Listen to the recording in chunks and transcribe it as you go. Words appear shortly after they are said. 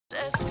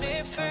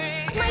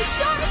S.A.B.E.R. My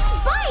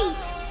dark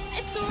bite!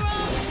 It's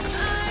wrong,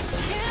 I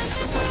can't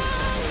be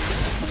wrong.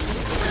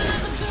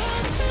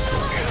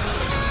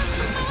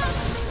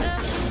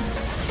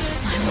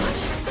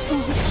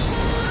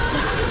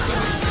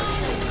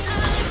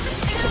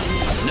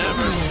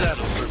 Never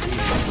settle for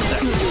being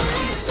second.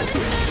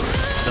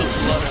 The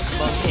blood of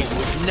monkey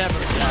would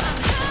never die.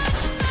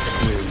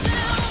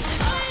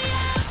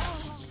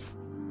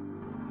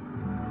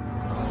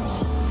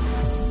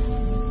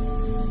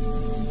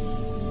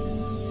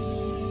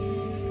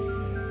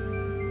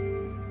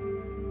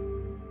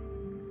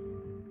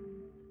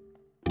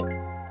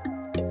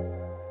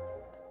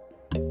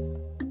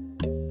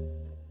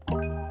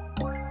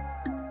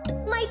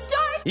 My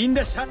dark... In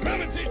the sun.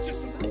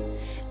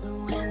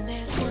 When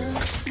there's one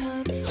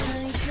hope,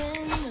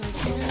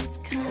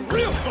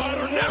 Real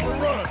fighter never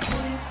runs.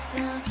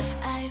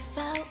 I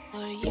felt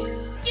for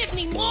you. Give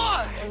me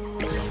more.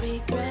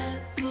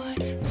 Regret for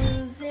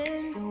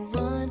losing the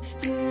one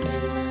who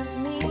loved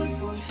me,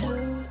 for who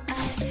I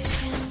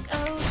can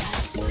go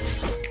back to.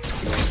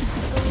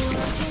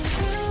 Walking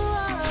through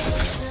all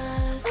the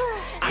dust.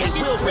 I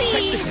will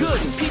protect the good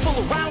and people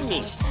around me.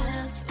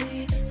 Past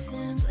we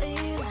simply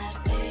let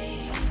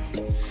face.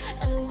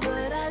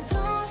 But I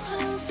don't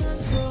close the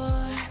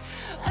door,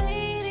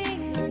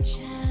 waiting a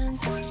chance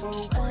for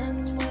when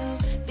we'll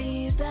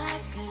be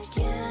back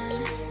again.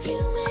 You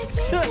make me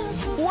feel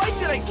so Why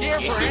should I care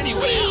for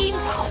anyone?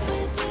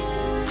 with you.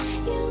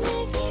 You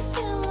make me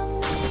feel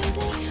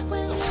amazing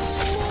when I'm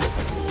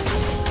next to you.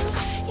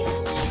 You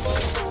make me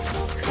feel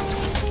so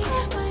crazy.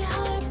 My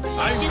heart breaks.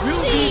 I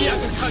will be the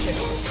undercutting.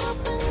 Can't help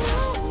but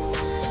know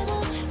that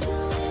I'm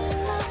still in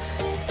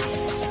love with you.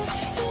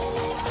 You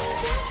make me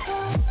feel so.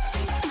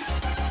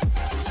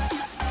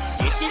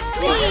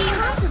 This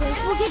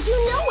confidence will get you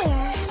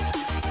nowhere.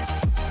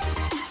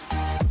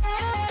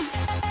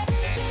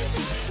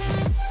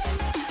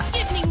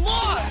 Give me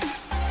more.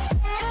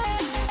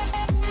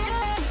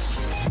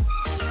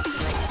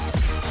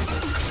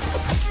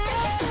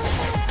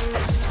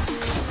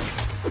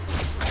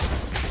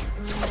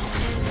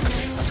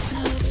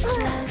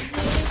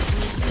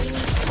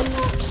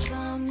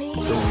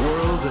 The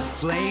world of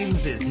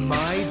flames is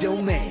my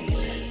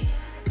domain.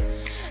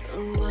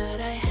 What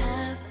I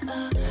have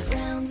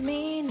around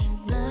me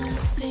means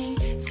nothing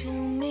to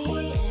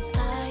me if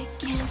I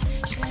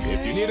can't share.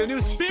 If you need a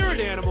new spirit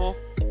animal.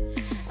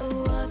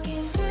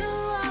 Walking through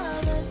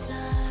all the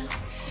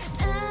dust,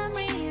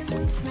 memories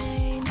and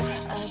frame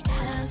a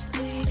past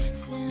we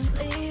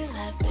simply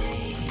let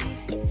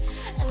fade.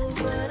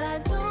 But I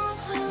don't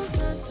close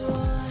the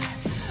door,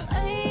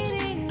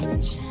 waiting the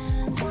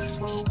chance for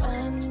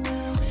when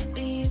we'll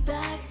be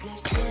back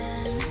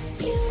again.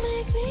 You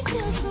make me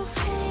feel so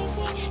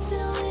crazy,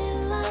 still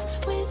in love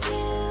with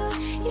you.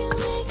 You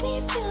make me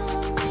feel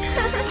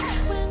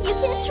amazing when You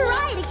can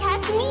try to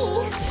catch me.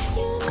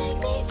 you make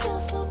me feel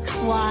so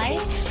crazy.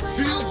 Wise?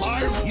 Feel my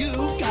You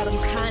got him,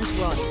 can't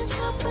run. Can't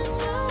help but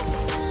know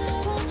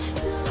that I'm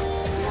still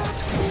in love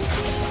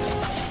with you.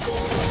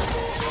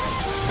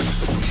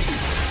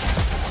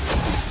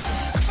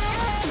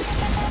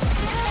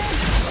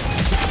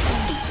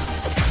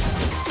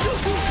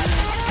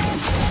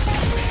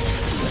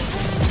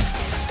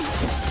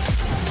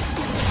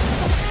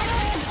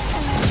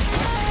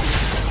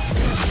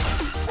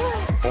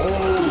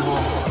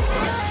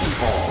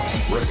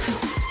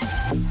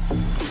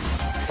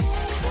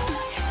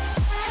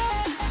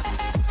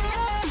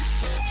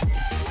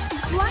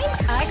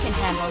 I can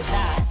handle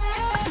that.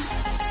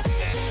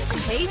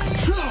 Hey,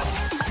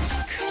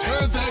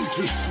 Tear them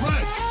to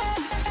shreds.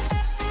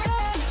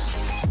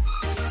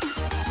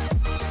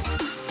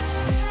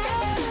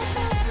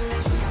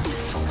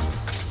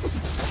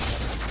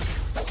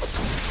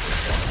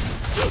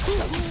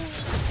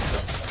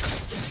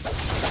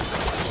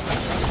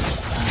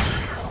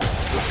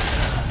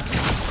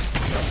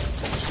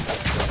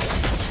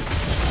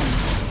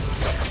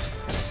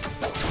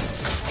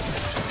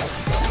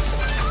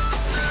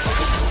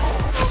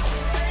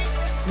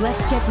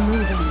 let's get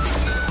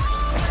moving.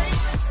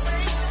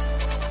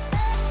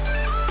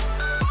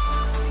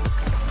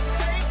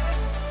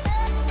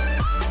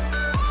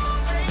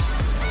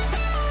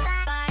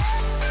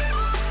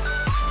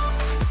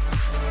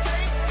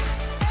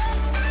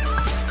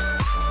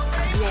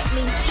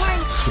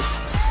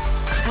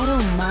 I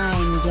don't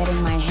mind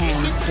getting my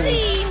hands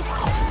dirty.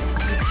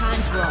 You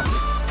can't run.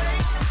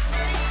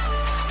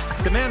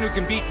 The man who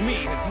can beat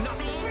me has no...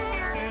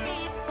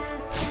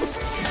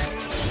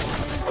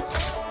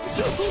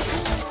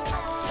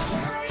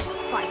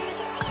 Fight,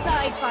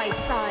 side by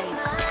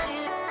side.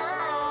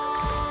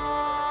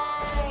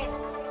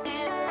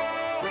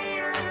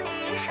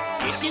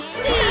 This is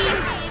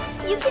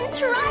Please, you can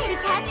try to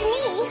catch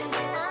me.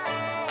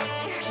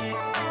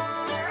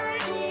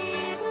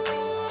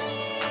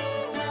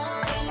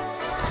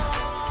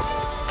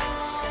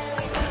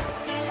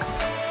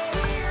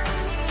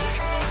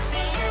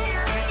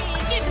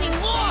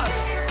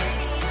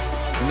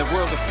 In the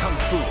world of Kung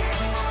Fu,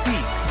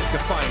 speed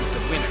defines the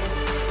winner.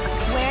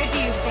 Where do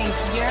you think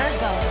you're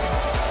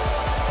going?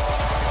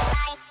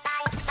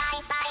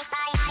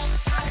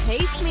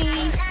 Taste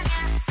me.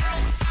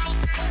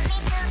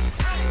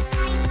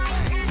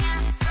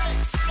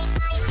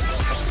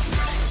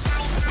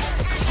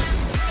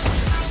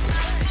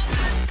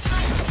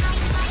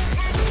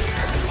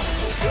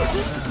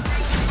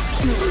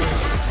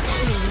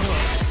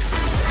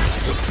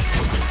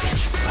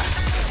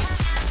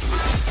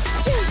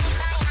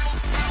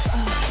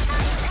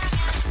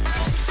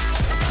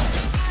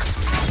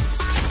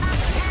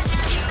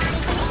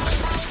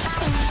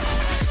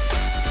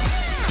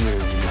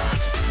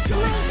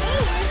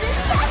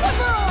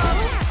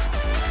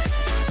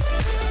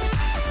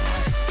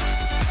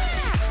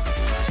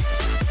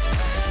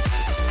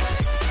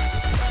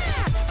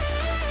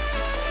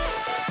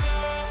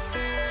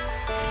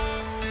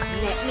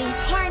 Let me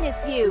harness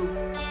you.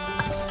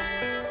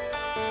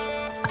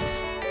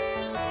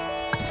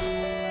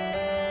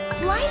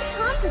 Blind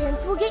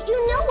confidence will get you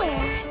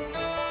nowhere.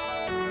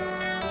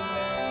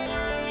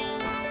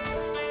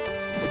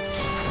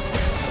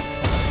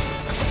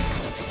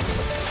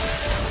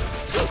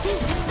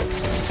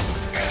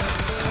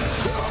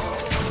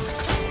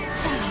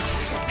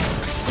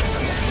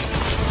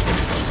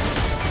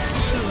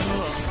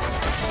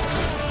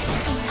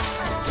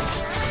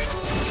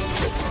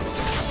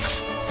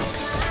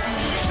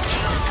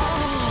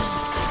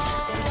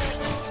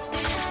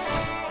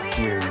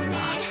 We're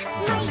not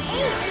done My yet.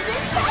 aim is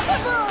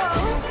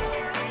impeccable!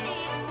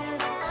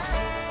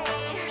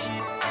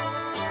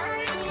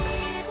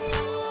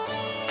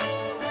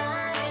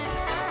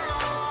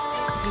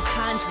 You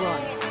can't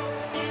run.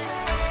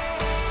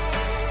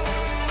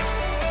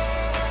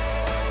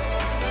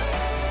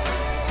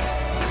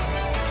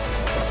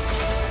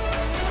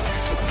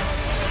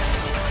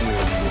 We're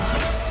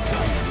not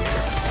done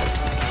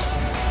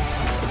yet.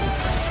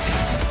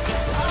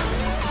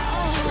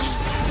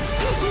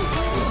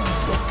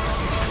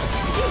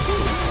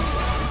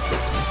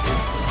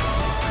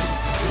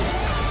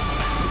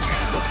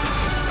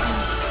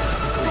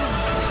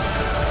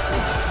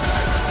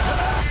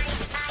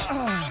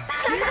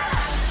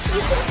 You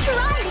can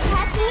try to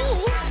catch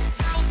me!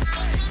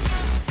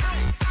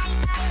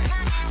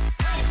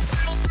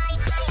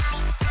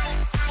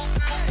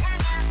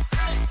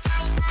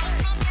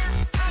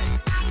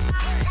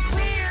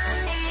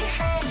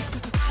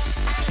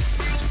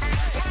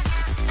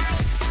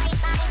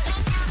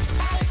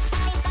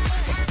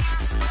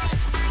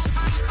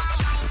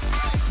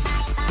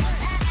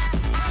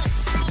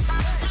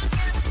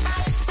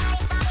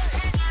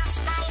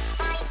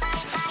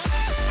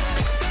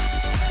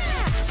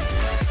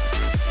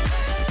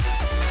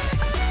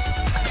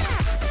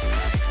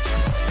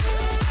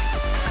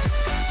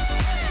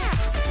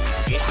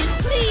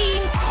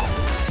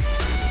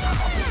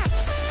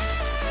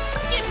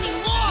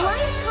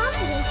 Blind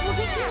confidence will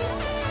get you.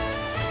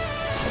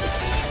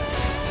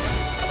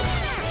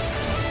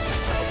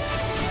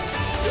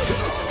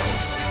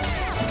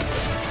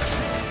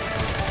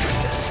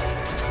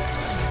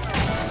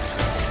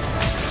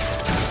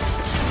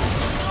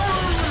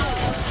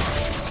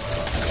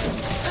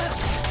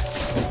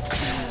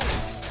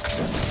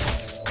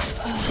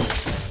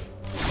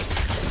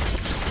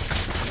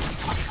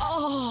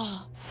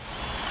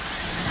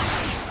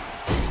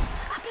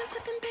 I've been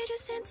flipping pages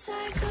since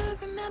I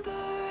could remember.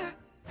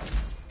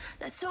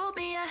 That told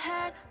me I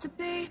had to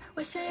be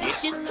within.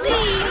 Dishes the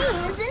clean.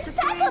 limits. It's To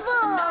breeze impeccable.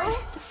 from 9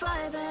 to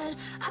 5, and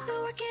I've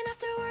been working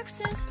after work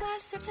since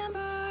last September.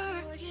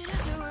 Working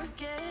after work,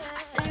 yeah.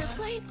 I stay up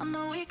late on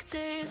the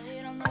weekdays.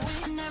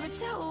 I never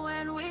tell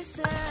when we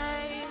say.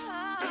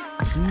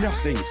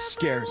 Nothing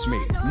scares me,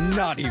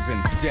 not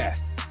even death.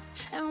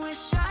 And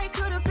wish I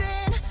could have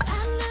been.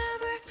 I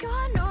never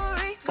got no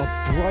A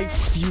regret. bright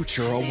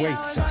future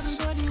awaits us.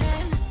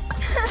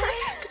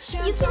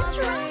 You can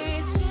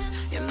try.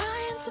 Your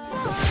mind's a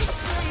boss,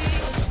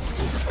 please.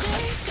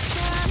 Take a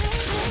chance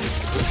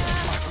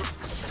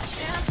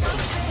on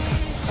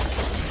faith.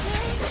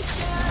 Take a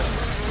chance.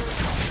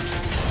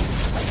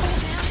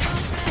 Chance on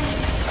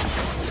faith. Take a chance.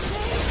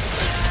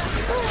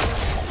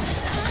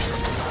 I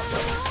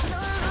never wanna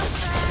look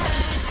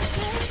back.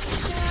 Take a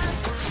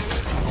chance.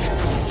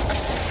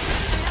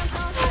 Chance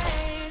on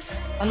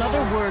faith.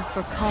 Another word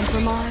for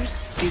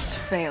compromise is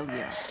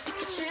failure.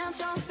 Take a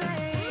chance on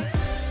faith.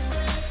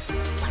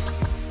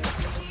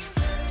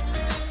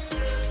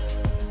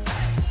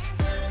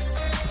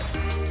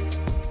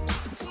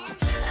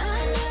 I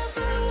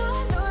never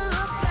wanna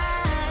look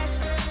back.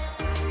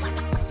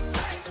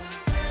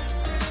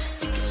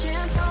 Take a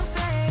chance on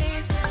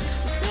faith.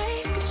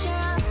 Take a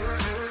chance.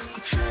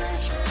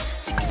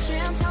 Take a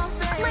chance on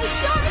faith. My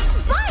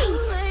darkest bite! Too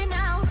late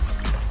now.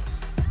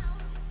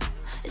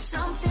 It's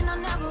something I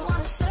never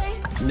wanna say.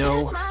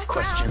 No Stand my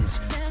questions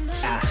ground.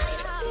 asked.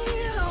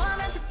 I'm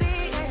meant to be,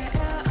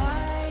 yeah,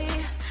 I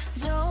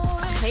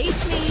don't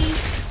Taste me.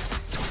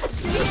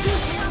 see the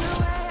other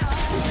way.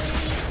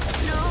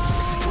 No,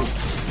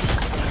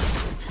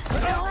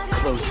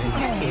 Closing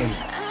in.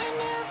 I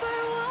never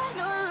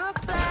wanna look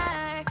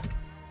back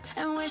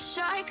and wish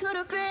I could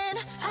have been.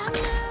 I've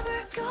never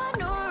got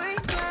no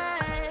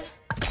regret.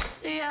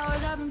 The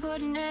hours I've been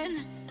putting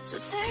in, so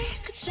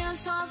take a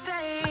chance on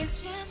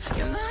faith.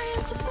 You're my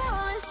So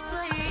promise,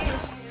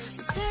 please.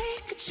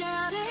 Take a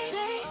chance,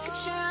 take a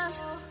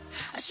chance.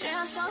 A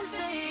chance on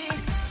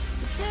faith.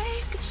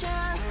 Take a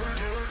chance.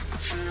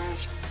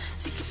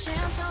 Take a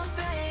chance on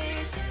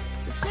faith.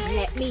 So take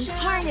Let me a chance.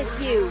 harness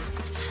you.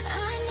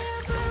 I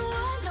never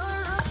want to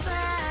look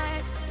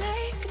back.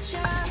 Take a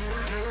chance.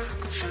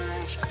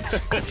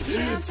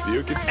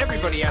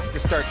 Everybody has to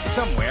start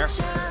somewhere.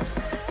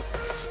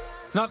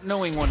 Not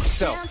knowing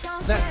oneself,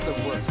 that's the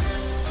worst.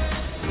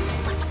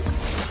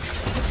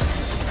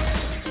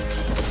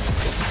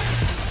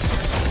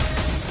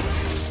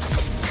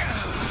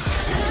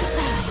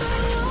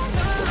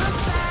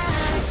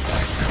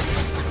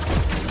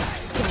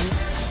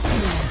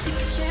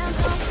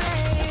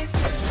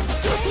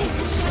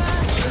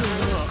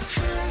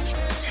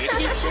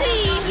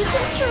 You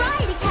can try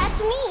to catch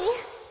me.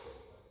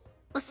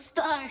 A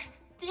star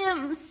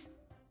dims.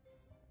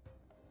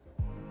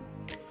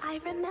 I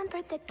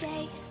remember the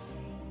days,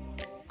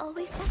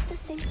 always at the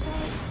same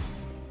place,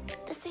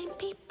 the same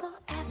people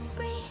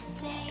every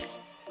day.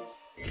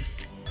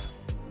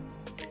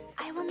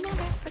 I will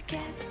never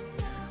forget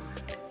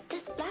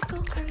this black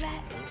old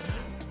Corvette.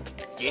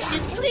 Get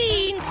it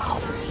cleaned!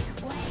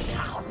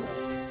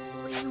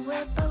 We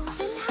were both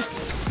in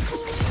high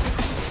school.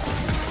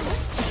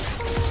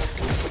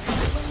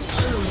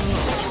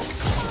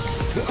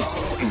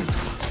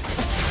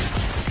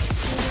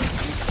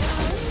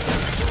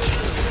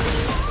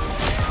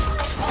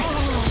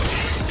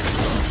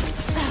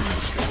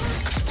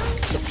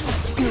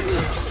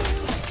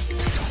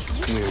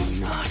 We're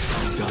not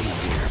done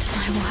here.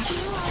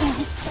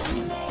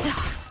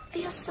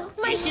 Feels so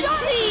My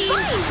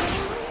darling!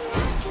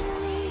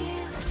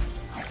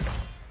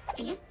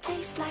 You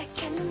taste like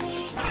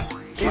candy.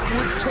 It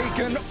would take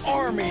an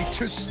army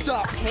to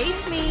stop.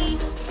 Taste me.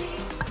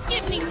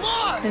 Give me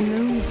more! The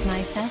moon is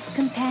my best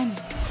companion.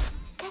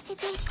 Cause you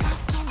taste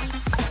like candy.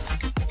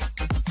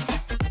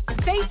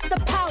 Face the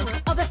power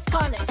of a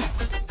scarlet.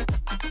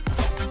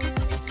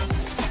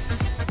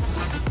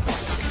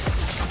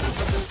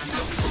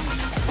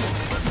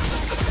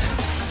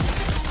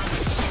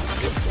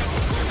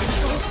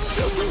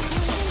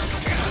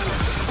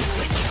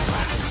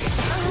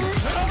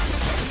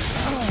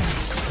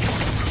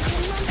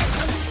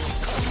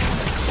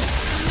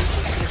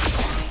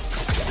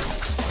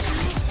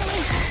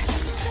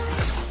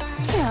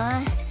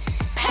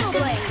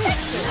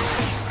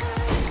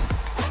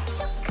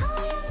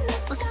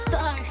 A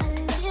star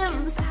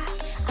dims.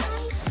 I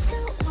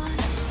still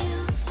want you.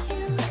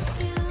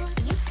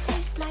 You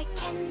taste like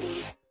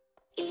candy.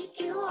 Eat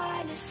you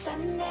on a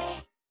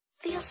Sunday.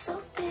 Feel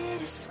so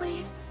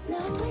bittersweet,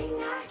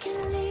 knowing I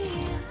can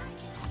leave.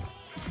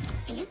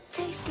 You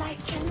taste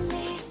like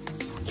candy.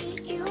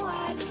 Eat you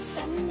on a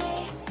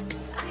Sunday.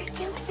 I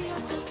can feel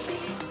the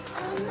beat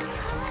of my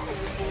heart.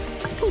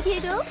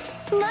 Giggles,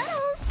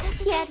 muddles,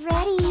 get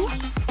ready.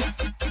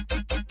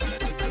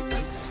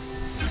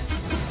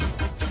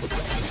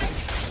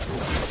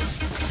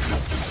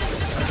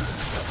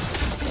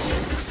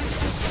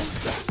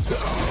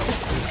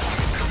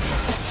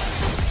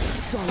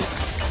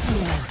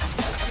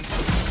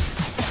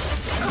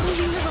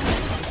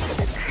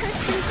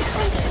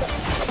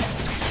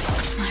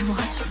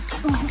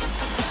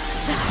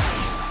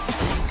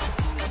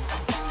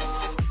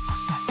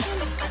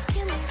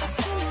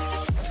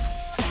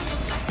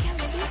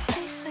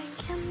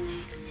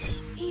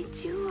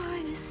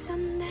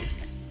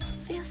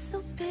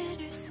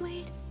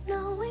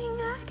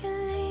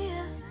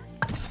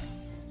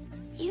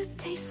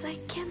 Taste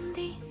like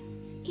candy.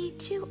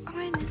 Eat you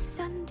on a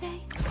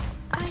Sunday.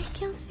 I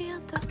can feel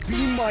the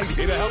Be my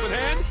Need a helping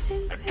hand?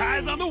 A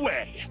pie's on the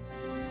way!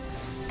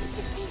 Cause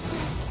you taste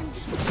like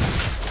candy.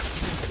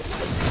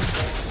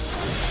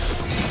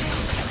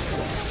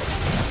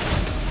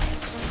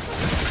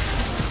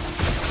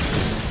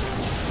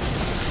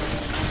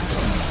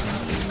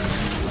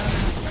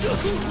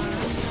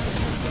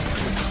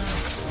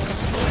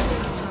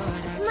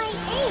 My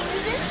aim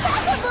is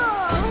impeccable!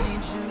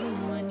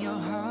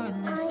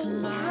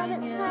 I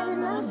haven't had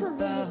enough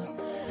of it.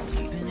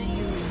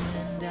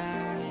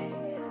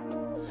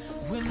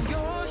 When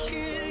you're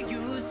here,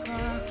 you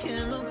spark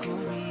chemical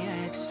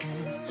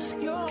reactions.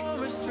 Your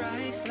aura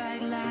strikes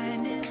like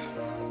lightning.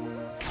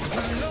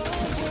 No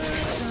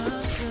words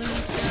are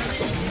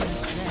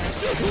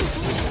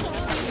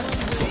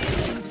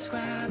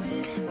describe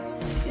it.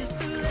 It's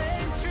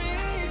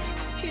electric.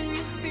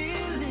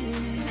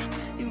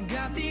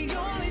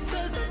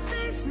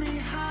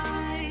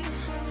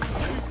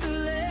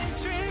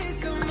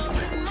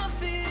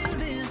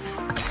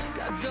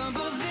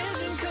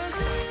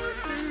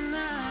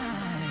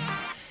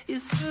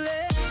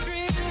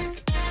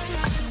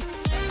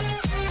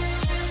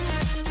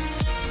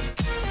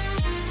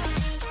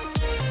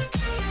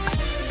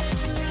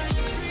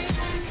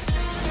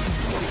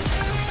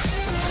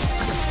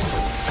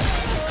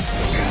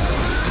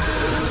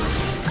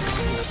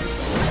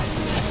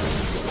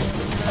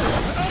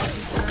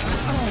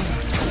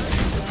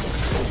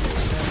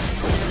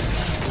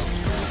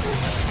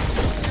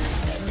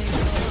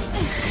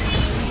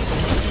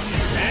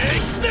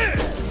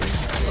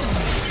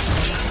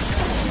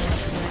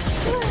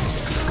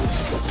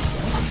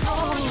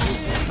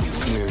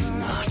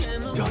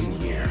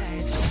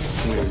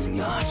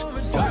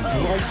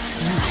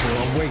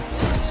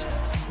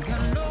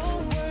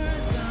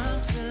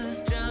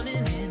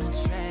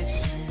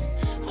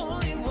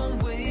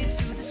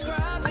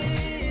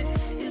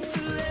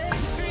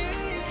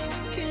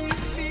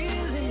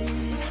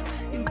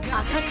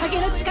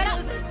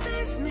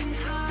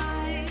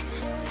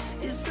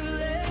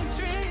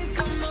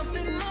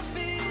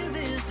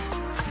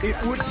 It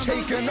would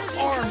take an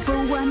army. For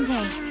one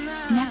day,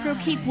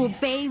 Necrokeep will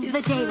bathe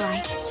the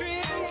daylight.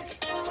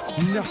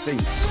 Nothing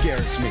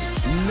scares me,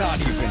 not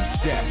even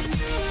death.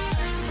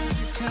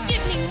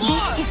 Give me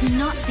more! This is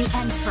not the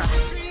end for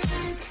us.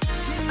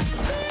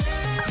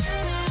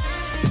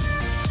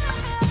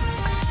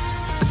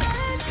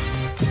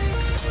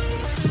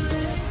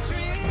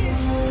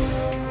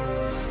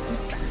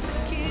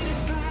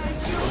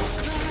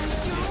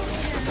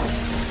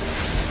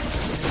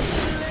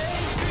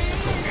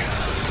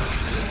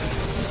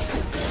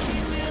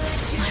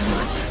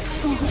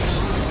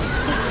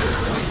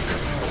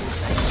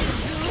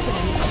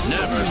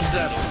 Never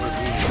settle for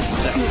being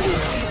second.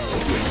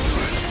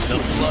 The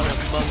blood of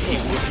monkey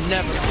would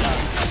never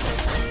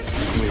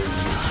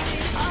die.